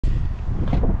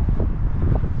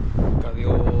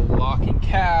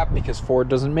crap because Ford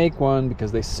doesn't make one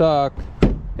because they suck.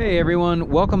 Hey everyone,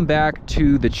 welcome back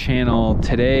to the channel.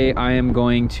 Today I am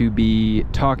going to be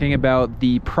talking about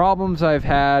the problems I've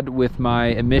had with my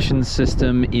emissions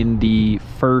system in the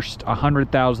first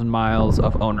 100,000 miles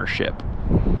of ownership.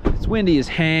 It's windy as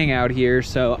hang out here,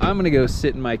 so I'm gonna go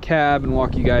sit in my cab and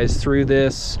walk you guys through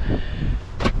this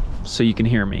so you can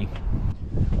hear me.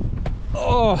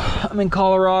 Oh, I'm in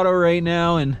Colorado right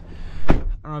now, and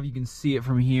I don't know if you can see it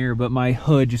from here, but my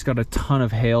hood just got a ton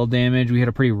of hail damage. We had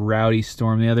a pretty rowdy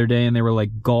storm the other day, and they were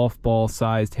like golf ball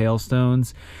sized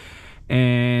hailstones.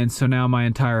 And so now my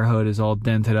entire hood is all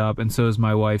dented up, and so is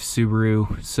my wife's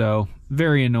Subaru. So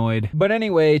very annoyed. But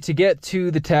anyway, to get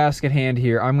to the task at hand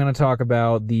here, I'm gonna talk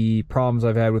about the problems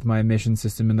I've had with my emission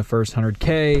system in the first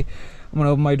 100K. I'm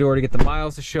gonna open my door to get the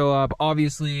miles to show up.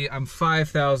 Obviously, I'm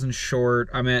 5,000 short.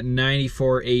 I'm at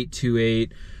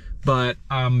 94,828. But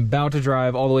I'm about to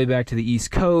drive all the way back to the East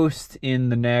Coast in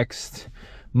the next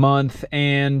month,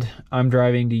 and I'm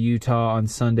driving to Utah on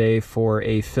Sunday for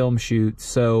a film shoot.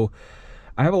 So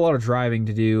I have a lot of driving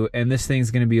to do, and this thing's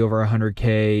gonna be over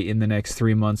 100K in the next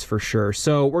 3 months for sure.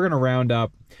 So we're gonna round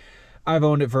up. I've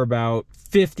owned it for about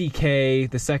 50K,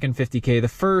 the second 50K. The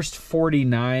first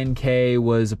 49K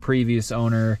was a previous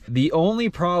owner. The only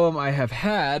problem I have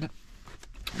had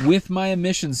with my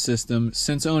emissions system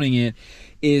since owning it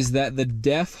is that the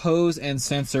def hose and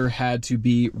sensor had to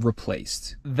be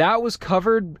replaced. That was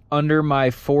covered under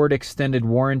my Ford extended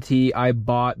warranty. I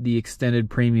bought the extended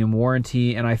premium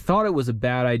warranty, and I thought it was a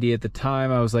bad idea at the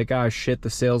time. I was like, ah, shit, the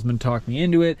salesman talked me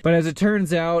into it. But as it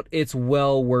turns out, it's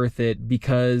well worth it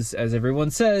because, as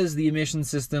everyone says, the emission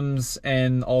systems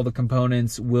and all the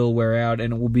components will wear out,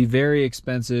 and it will be very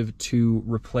expensive to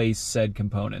replace said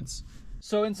components.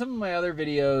 So in some of my other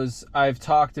videos, I've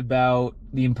talked about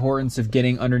the importance of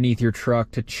getting underneath your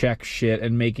truck to check shit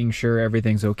and making sure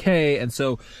everything's okay. And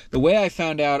so the way I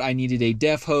found out I needed a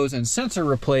def hose and sensor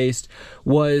replaced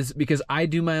was because I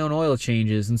do my own oil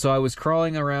changes. And so I was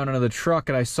crawling around under the truck,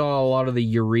 and I saw a lot of the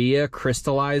urea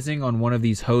crystallizing on one of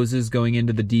these hoses going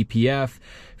into the DPF,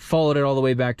 followed it all the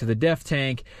way back to the def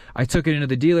tank. I took it into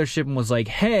the dealership and was like,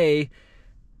 hey,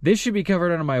 this should be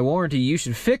covered under my warranty. You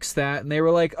should fix that. And they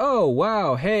were like, oh,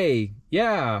 wow, hey,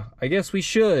 yeah, I guess we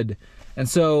should. And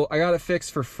so I got it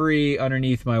fixed for free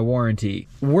underneath my warranty.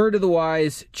 Word of the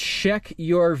wise, check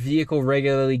your vehicle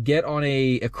regularly. Get on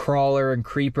a crawler and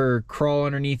creeper, crawl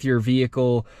underneath your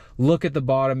vehicle, look at the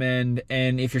bottom end,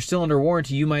 and if you're still under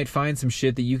warranty, you might find some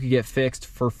shit that you could get fixed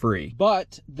for free.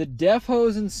 But the def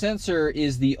hose and sensor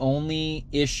is the only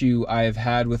issue I've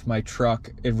had with my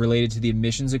truck related to the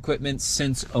emissions equipment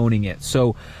since owning it.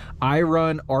 So I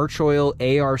run Arch Oil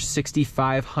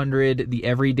AR6500, the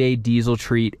everyday diesel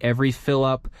treat, every fill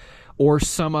up, or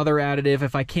some other additive.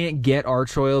 If I can't get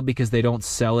Arch Oil because they don't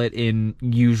sell it in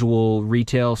usual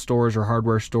retail stores or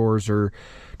hardware stores or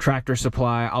Tractor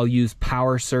Supply, I'll use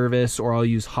Power Service or I'll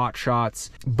use Hot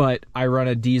Shots. But I run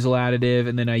a diesel additive,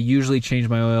 and then I usually change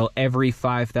my oil every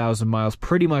 5,000 miles,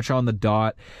 pretty much on the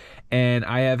dot. And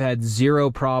I have had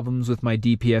zero problems with my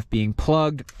DPF being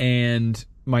plugged and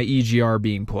my EGR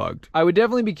being plugged. I would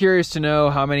definitely be curious to know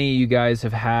how many of you guys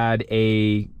have had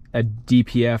a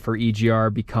DPF or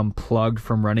EGR become plugged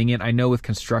from running it. I know with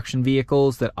construction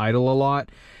vehicles that idle a lot,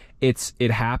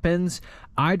 it happens.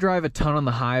 I drive a ton on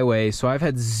the highway, so I've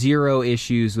had zero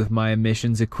issues with my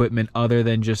emissions equipment other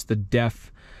than just the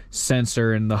def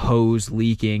sensor and the hose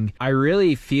leaking. I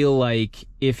really feel like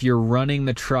if you're running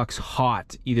the trucks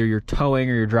hot, either you're towing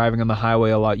or you're driving on the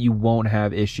highway a lot, you won't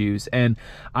have issues. And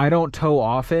I don't tow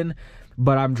often,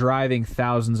 but I'm driving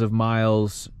thousands of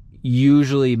miles,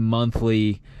 usually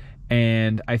monthly,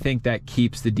 and I think that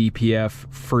keeps the DPF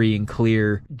free and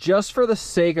clear. Just for the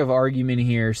sake of argument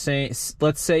here,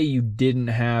 let's say you didn't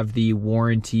have the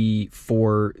warranty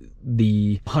for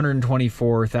the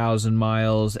 124,000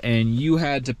 miles and you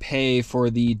had to pay for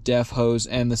the def hose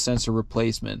and the sensor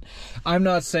replacement. I'm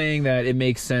not saying that it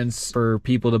makes sense for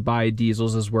people to buy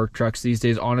diesels as work trucks these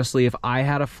days. Honestly, if I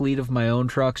had a fleet of my own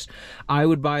trucks, I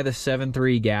would buy the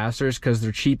 7.3 gassers because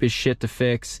they're cheap as shit to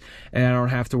fix, and I don't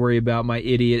have to worry about my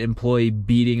idiot employee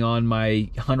beating on my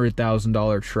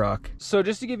 $100,000 truck. So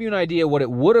just to give you an idea what it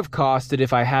would have costed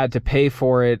if I had to pay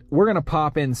for it, we're gonna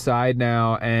pop inside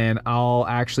now and I'll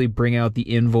actually bring out the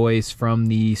invoice from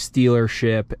the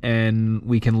dealership and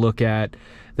we can look at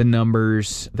the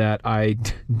numbers that I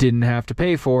didn't have to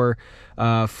pay for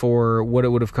what it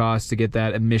would have cost to get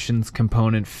that emissions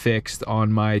component fixed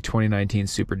on my 2019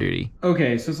 Super Duty.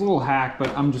 Okay, so it's a little hack, but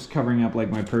I'm just covering up like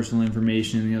my personal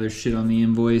information and the other shit on the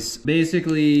invoice.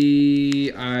 Basically,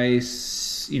 it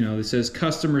says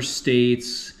customer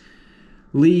states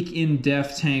leak in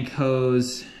def tank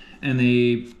hose, and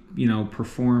they, you know,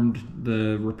 performed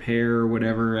the repair or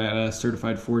whatever at a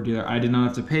certified Ford dealer. I did not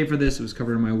have to pay for this. It was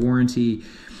covered in my warranty.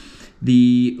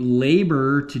 The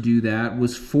labor to do that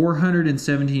was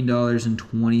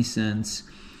 $417.20.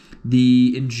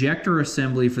 The injector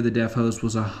assembly for the def hose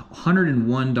was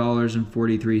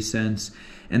 $101.43.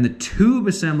 And the tube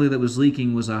assembly that was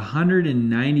leaking was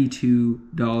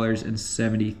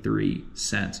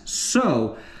 $192.73.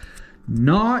 So,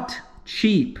 not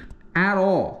cheap at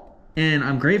all. And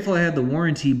I'm grateful I had the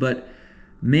warranty, but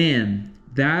man,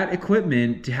 that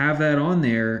equipment, to have that on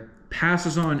there,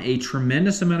 passes on a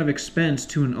tremendous amount of expense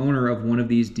to an owner of one of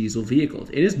these diesel vehicles.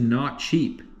 It is not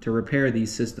cheap to repair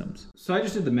these systems. So I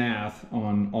just did the math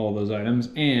on all those items,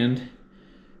 and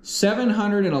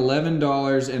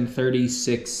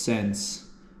 $711.36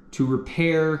 to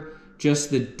repair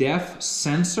just the def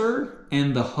sensor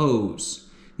and the hose,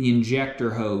 the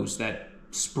injector hose that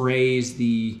sprays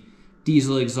the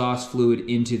diesel exhaust fluid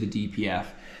into the DPF.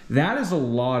 That is a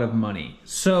lot of money.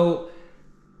 So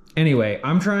anyway,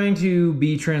 I'm trying to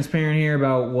be transparent here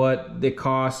about what it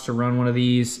costs to run one of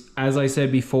these. As I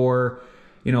said before,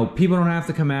 you know, people don't have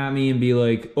to come at me and be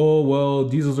like, oh, well,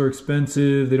 diesels are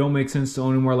expensive, they don't make sense to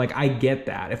own anymore. Like, I get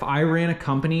that. If I ran a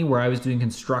company where I was doing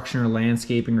construction or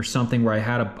landscaping or something where I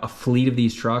had a fleet of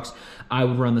these trucks, I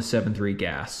would run the 7.3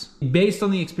 gas, based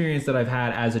on the experience that I've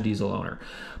had as a diesel owner.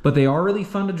 But they are really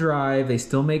fun to drive. They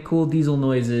still make cool diesel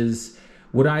noises.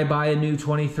 Would I buy a new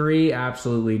 23?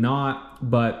 Absolutely not.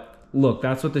 But look,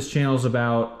 that's what this channel is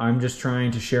about. I'm just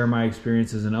trying to share my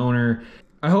experience as an owner.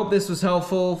 I hope this was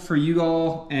helpful for you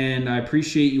all, and I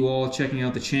appreciate you all checking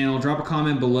out the channel. Drop a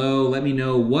comment below. Let me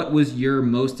know, what was your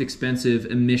most expensive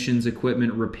emissions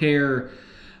equipment repair?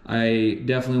 I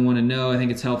definitely want to know. I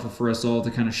think it's helpful for us all to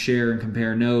kind of share and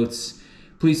compare notes.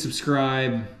 Please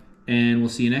subscribe, and we'll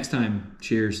see you next time.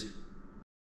 Cheers.